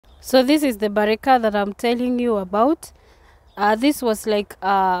So this is the bareka that I'm telling you about. This was like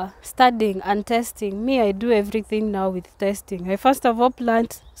studying and testing. Me, I do everything now with testing. I first of all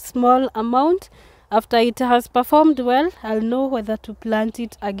plant small amount. After it has performed well, I'll know whether to plant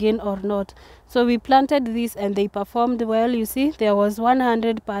it again or not. So we planted this and they performed well. You see, there was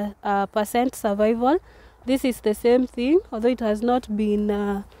 100% survival. This is the same thing, although it has not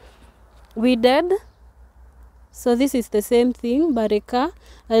been weeded. So this is the same thing, bareka.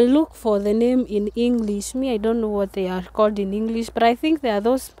 I look for the name in English. Me, I don't know what they are called in English, but I think they are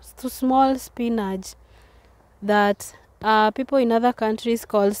those small spinach that people in other countries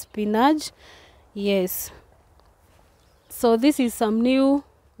call spinach. Yes. So this is some new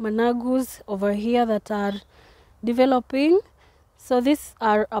managus over here that are developing. So these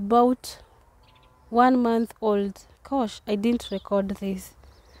are about 1 month old. Gosh, I didn't record this,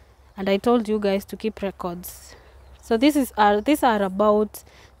 and I told you guys to keep records. So these are about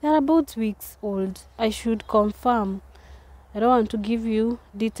weeks old. I should confirm. I don't want to give you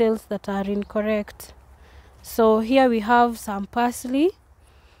details that are incorrect. So here we have some parsley.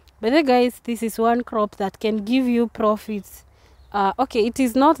 But then guys, this is one crop that can give you profits. Okay, it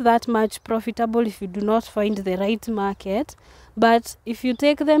is not that much profitable if you do not find the right market, but if you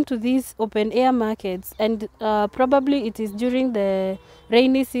take them to these open air markets, and probably it is during the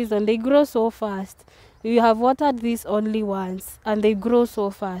rainy season, they grow so fast. You have watered this only once and they grow so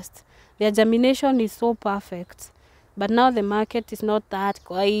fast. Their germination is so perfect, but now the market is not that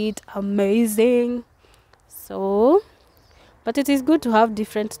quite amazing. So but it is good to have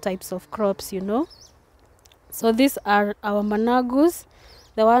different types of crops, you know. So these are our managus,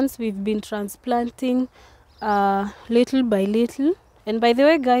 the ones we've been transplanting little by little. And by the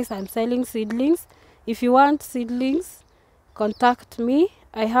way, guys, I'm selling seedlings. If you want seedlings, contact me.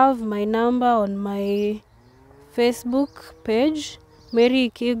 I have my number on my Facebook page,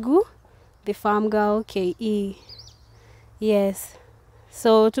 MaryIkigu, the farm girl KE. Yes.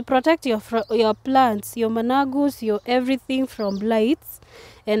 So to protect your plants, your managus, your everything from blights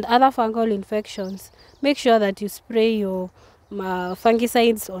and other fungal infections, make sure that you spray your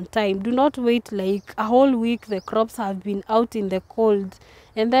fungicides on time. Do not wait like a whole week the crops have been out in the cold,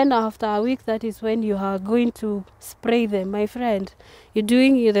 and then after a week that is when you are going to spray them. My friend, you're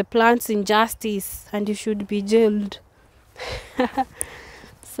doing the plants injustice and you should be jailed.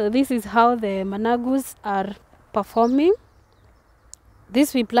 So this is how the managus are performing.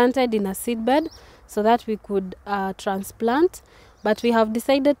 This we planted in a seed bed so that we could transplant, but we have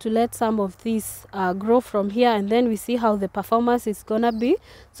decided to let some of these grow from here, and then we see how the performance is gonna be,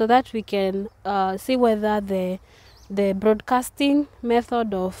 so that we can see whether the broadcasting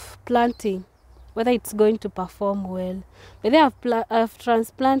method of planting, whether it's going to perform well. But I've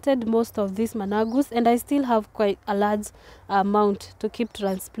transplanted most of these managus, and I still have quite a large amount to keep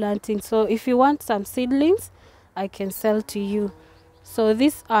transplanting. So if you want some seedlings, I can sell to you. So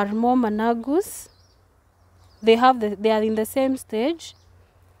these are more managus. They are in the same stage.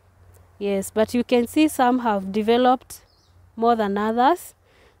 Yes, but you can see some have developed more than others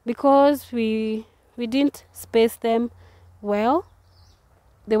because we didn't space them well.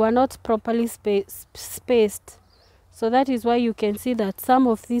 They were not properly spaced. So that is why you can see that some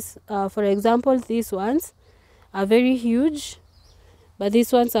of these, for example, these ones are very huge, but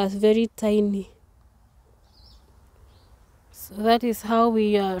these ones are very tiny. So that is how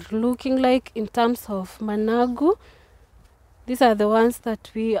we are looking like in terms of managu. These are the ones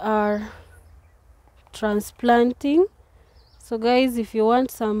that we are transplanting. So guys, if you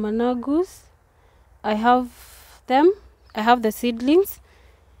want some managus, I have them. I have the seedlings,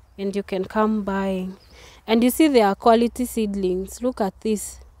 and you can come buying. And you see they are quality seedlings. Look at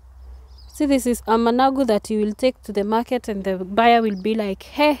this. See, this is a managu that you will take to the market, and the buyer will be like,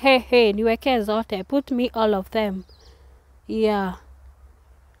 hey, niweke zote, put me all of them. Yeah.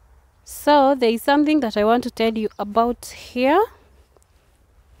 So there is something that I want to tell you about here,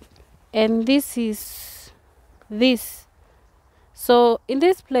 and this is this. So in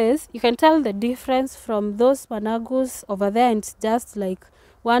this place, you can tell the difference from those managus over there, and it's just like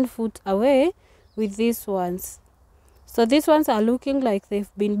 1 foot away with these ones. So these ones are looking like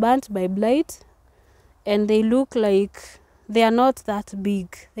they've been burnt by blight, and they look like they are not that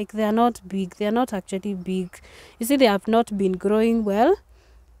big. Like they are not big. They are not actually big. You see, they have not been growing well.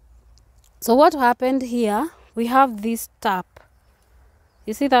 So what happened here, we have this tap.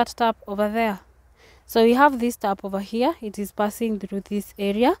 You see that tap over there? So we have this tap over here. It is passing through this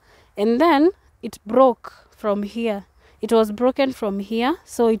area, and then it broke from here. It was broken from here,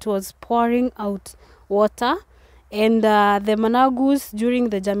 so it was pouring out water. And the managus, during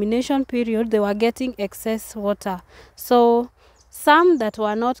the germination period, they were getting excess water. So Some that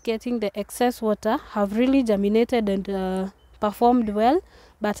were not getting the excess water have really germinated and performed well,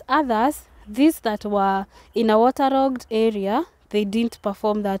 but others, these that were in a waterlogged area, they didn't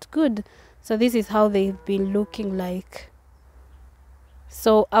perform that good. So this is how they've been looking like.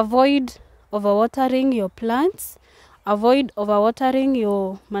 So avoid overwatering your plants, avoid overwatering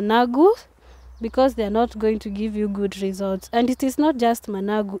your managu, because they're not going to give you good results. And it is not just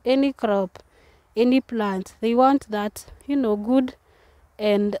managu, any crop, any plant, they want that, you know, good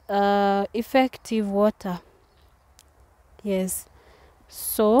and effective water. Yes,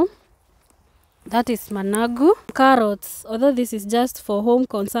 so that is managu. Carrots, although this is just for home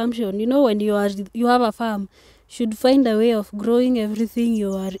consumption, you know, when you have a farm, you should find a way of growing everything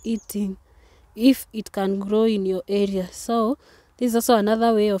you are eating if it can grow in your area. So this is also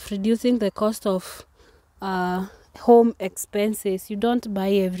another way of reducing the cost of home expenses. You don't buy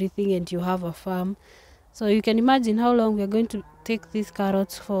everything and you have a farm. So you can imagine how long we are going to take these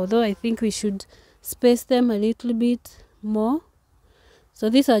carrots for, though I think we should space them a little bit more. So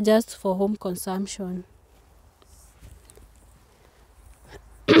these are just for home consumption.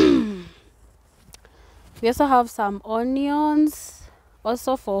 We also have some onions,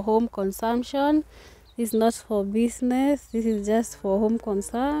 also for home consumption. This is not for business, this is just for home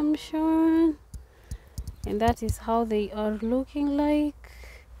consumption. And that is how they are looking like.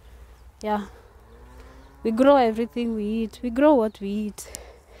 Yeah, we grow everything we eat. We grow what we eat.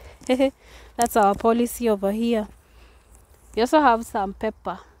 That's our policy over here. We also have some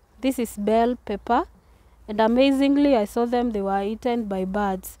pepper. This is bell pepper, and amazingly I saw them, they were eaten by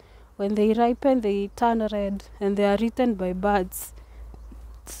birds. When they ripen, they turn red and they are eaten by birds.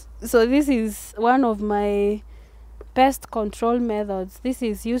 So this is one of my pest control methods. This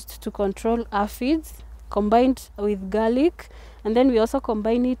is used to control aphids, combined with garlic, and then we also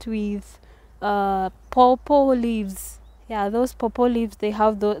combine it with pawpaw leaves. Yeah, those pawpaw leaves, they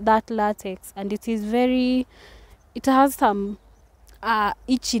have that latex, and it is very, it has some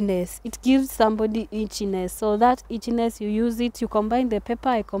itchiness. It gives somebody itchiness. So that itchiness, you use it, you combine the pepper.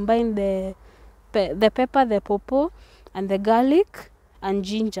 I combine the pepper, the pawpaw, and the garlic and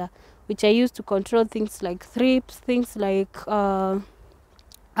ginger, which I use to control things like thrips, things like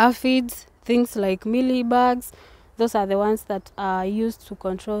aphids, things like mealybugs. Those are the ones that are used to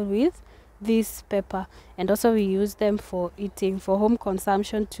control with this pepper. And also we use them for eating, for home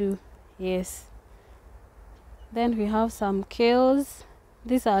consumption too. Yes. Then we have some kales.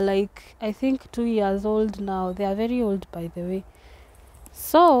 These are like, I think 2 years old now. They are very old, by the way.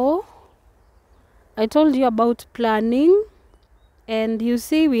 So I told you about planning, and you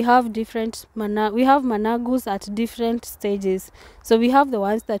see we have different managus at different stages. So we have the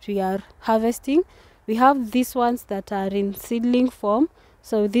ones that we are harvesting. We have these ones that are in seedling form.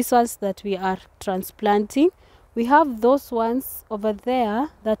 So these ones that we are transplanting. We have those ones over there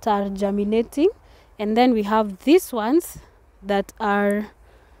that are germinating. And then we have these ones that are,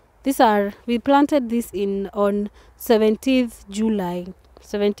 we planted this on 17th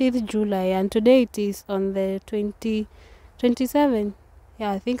July, and today it is on the 27.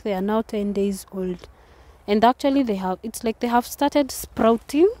 Yeah, I think they are now 10 days old. And actually it's like they have started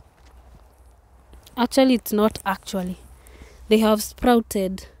sprouting. Actually, it's not actually. They have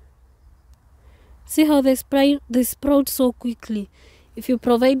sprouted. See how they sprout so quickly. If you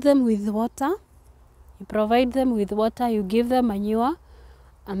provide them with water, you give them manure,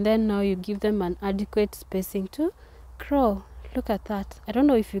 and then now you give them an adequate spacing to grow. Look at that. I don't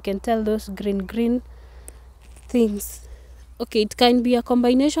know if you can tell those green things. Okay, it can be a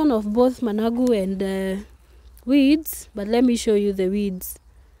combination of both managu and weeds, but let me show you the weeds.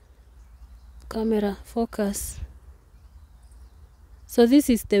 Camera, focus. So this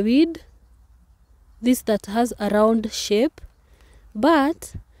is the weed, this that has a round shape,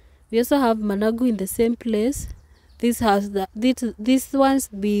 but we also have managu in the same place. This has these ones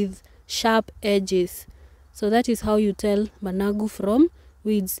with sharp edges. So that is how you tell managu from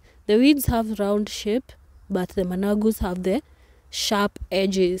weeds. The weeds have round shape, but the managus have the sharp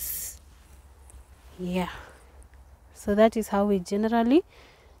edges. Yeah. So that is how we generally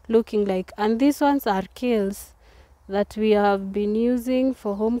looking like. And these ones are kales that we have been using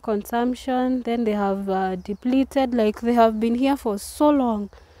for home consumption. Then they have depleted, like they have been here for so long.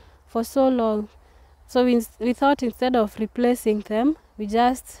 So we thought instead of replacing them, we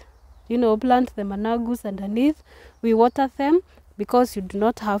just, you know, plant the managus underneath. We water them, because you do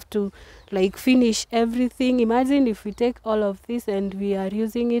not have to like finish everything. Imagine if we take all of this and we are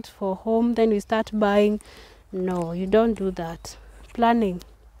using it for home, then we start buying. No, you don't do that. Planning.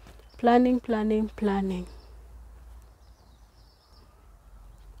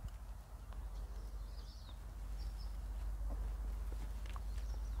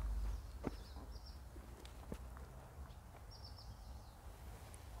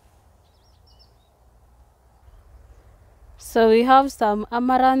 So we have some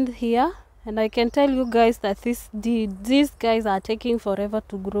amaranth here, and I can tell you guys that these guys are taking forever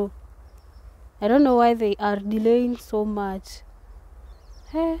to grow. I don't know why they are delaying so much.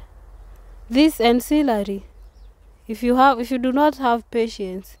 Hey, this and celery. If you do not have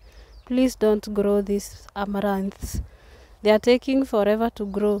patience, please don't grow these amaranths. They are taking forever to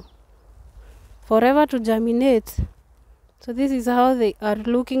grow, forever to germinate. So this is how they are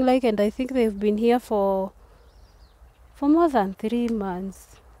looking like, and I think they've been here for more than 3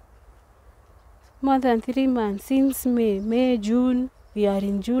 months. More than 3 months, since May, June. We are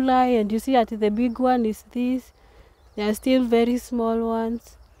in July, and you see that the big one is this. They are still very small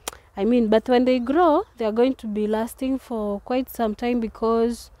ones. I mean, but when they grow, they are going to be lasting for quite some time,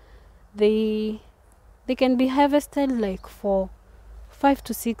 because they can be harvested like for 5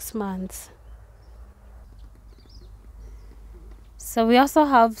 to 6 months. So we also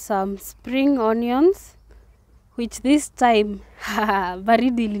have some spring onions, which this time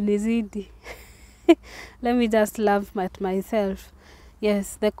baridi linizidi. Let me just laugh at myself.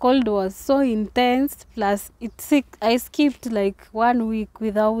 Yes, the cold was so intense, plus I skipped like 1 week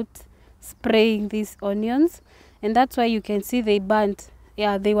without spraying these onions, and that's why you can see they burnt.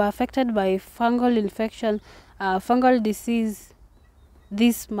 Yeah, they were affected by fungal infection, fungal disease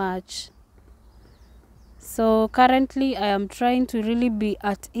this much. So currently I am trying to really be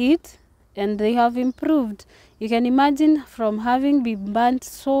at it, and they have improved. You can imagine from having been burnt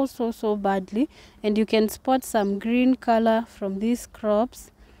so badly, and you can spot some green color from these crops.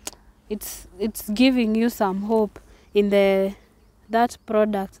 It's giving you some hope in that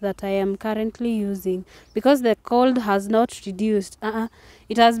product that I am currently using, because the cold has not reduced.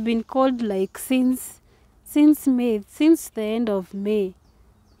 It has been cold like since May, since the end of May.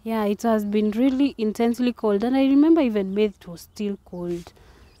 Yeah, it has been really intensely cold, and I remember even May it was still cold.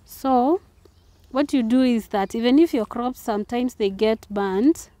 So what you do is that even if your crops sometimes they get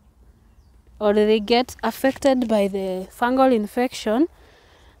burnt or they get affected by the fungal infection,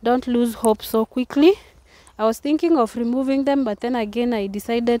 don't lose hope so quickly. I was thinking of removing them, but then again I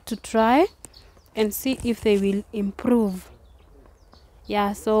decided to try and see if they will improve.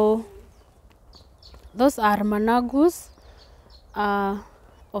 Yeah, so those are managus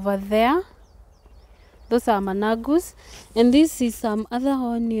over there. Those are managus, and this is some other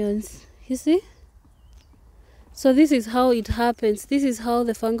onions, you see. So this is how it happens. This is how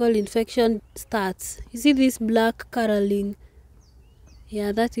the fungal infection starts. You see this black caroling?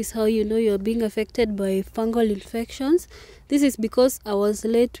 Yeah, that is how you know you're being affected by fungal infections. This is because I was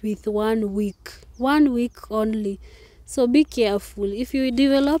late with 1 week. 1 week only. So be careful. If you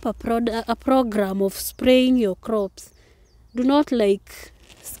develop a program of spraying your crops, do not like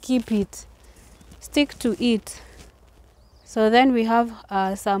skip it. Stick to it. So then we have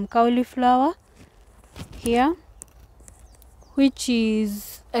some cauliflower here, which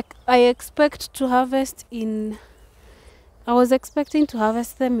is I expect to harvest in. I was expecting to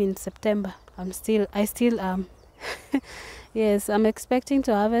harvest them in September. I still am. Yes, I'm expecting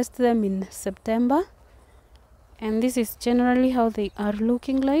to harvest them in September, and this is generally how they are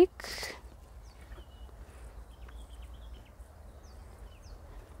looking like.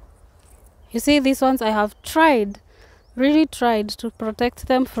 You see, these ones I have really tried to protect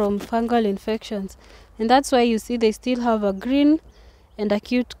them from fungal infections, and that's why you see they still have a green and a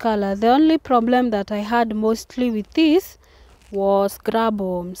cute color. The only problem that I had mostly with this was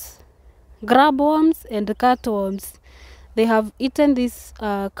grabworms and cutworms. They have eaten this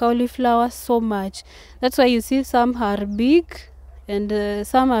cauliflower so much. That's why you see some are big and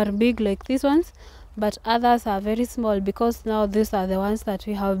some are big like these ones, but others are very small, because now these are the ones that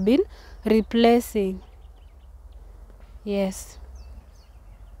we have been replacing. Yes,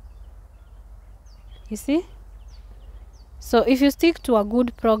 you see. So if you stick to a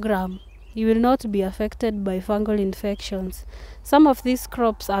good program, you will not be affected by fungal infections. Some of these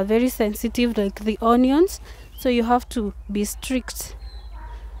crops are very sensitive, like the onions, so you have to be strict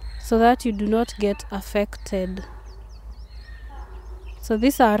so that you do not get affected. So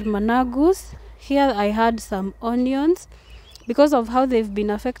these are managus. Here I had some onions. Because of how they've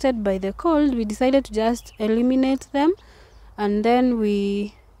been affected by the cold, we decided to just eliminate them, and then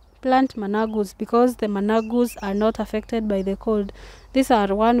we plant managus, because the managus are not affected by the cold. These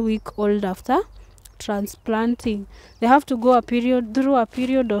are 1 week old after transplanting. They have to go through a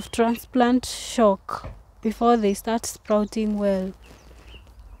period of transplant shock before they start sprouting well.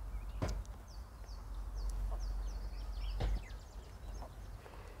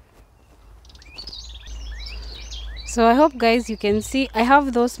 So I hope guys you can see I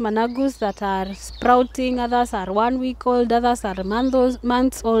have those managus that are sprouting, others are 1 week old, others are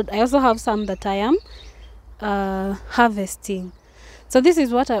months old. I also have some that I am harvesting. So this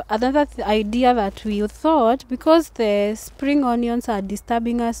is what another idea that we thought, because the spring onions are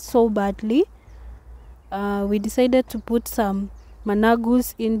disturbing us so badly, we decided to put some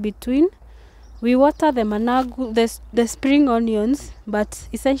managus in between. We water the managu, the spring onions, but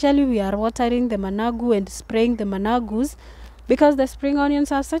essentially we are watering the managu and spraying the managus because the spring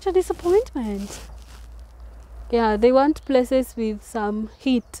onions are such a disappointment. Yeah, they want places with some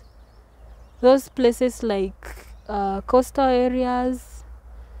heat. Those places like coastal areas,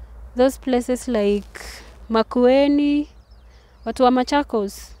 those places like Makueni, watu wa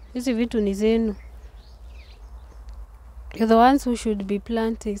Machakos, hizi vitu ni zenu. You're the ones who should be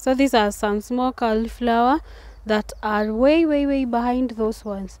planting. So these are some small cauliflower that are way behind those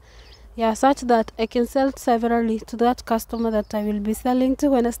ones. Yeah, such that I can sell severally to that customer that I will be selling to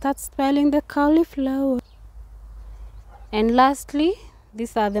when I start spelling the cauliflower. And lastly,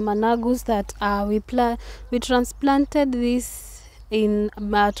 these are the managus that we transplanted this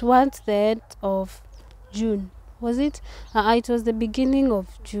towards the end of June. Was it? It was the beginning of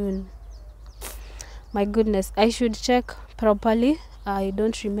June. My goodness, I should check properly. I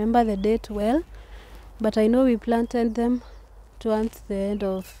don't remember the date well, but I know we planted them towards the end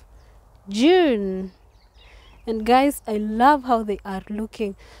of June. And guys, I love how they are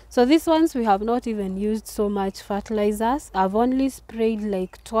looking. So these ones we have not even used so much fertilizers. I've only sprayed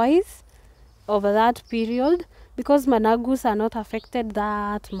like twice over that period because managus are not affected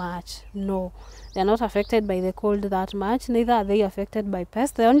that much. No, they're not affected by the cold that much. Neither are they affected by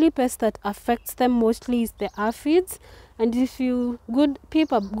pests. The only pest that affects them mostly is the aphids. And if you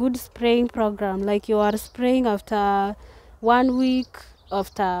keep a good spraying program, like you are spraying after 1 week,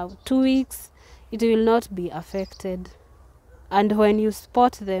 after 2 weeks, it will not be affected. And when you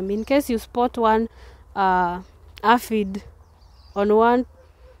spot them, in case you spot one aphid on one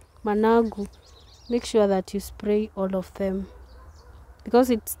managu, make sure that you spray all of them, because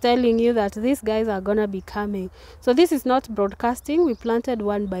it's telling you that these guys are gonna be coming. So this is not broadcasting. We planted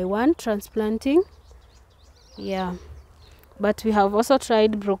one by one, transplanting. Yeah, but we have also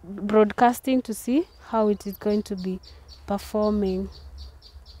tried broadcasting to see how it is going to be performing.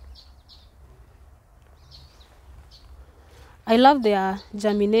 I love their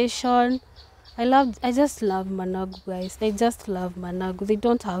germination. I just love managu, guys. I just love managu. They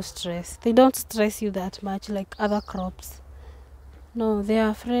don't have stress. They don't stress you that much like other crops. No, they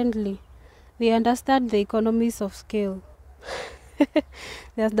are friendly. They understand the economies of scale.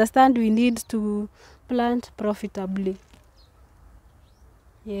 They understand we need to plant profitably.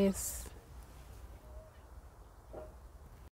 Yes.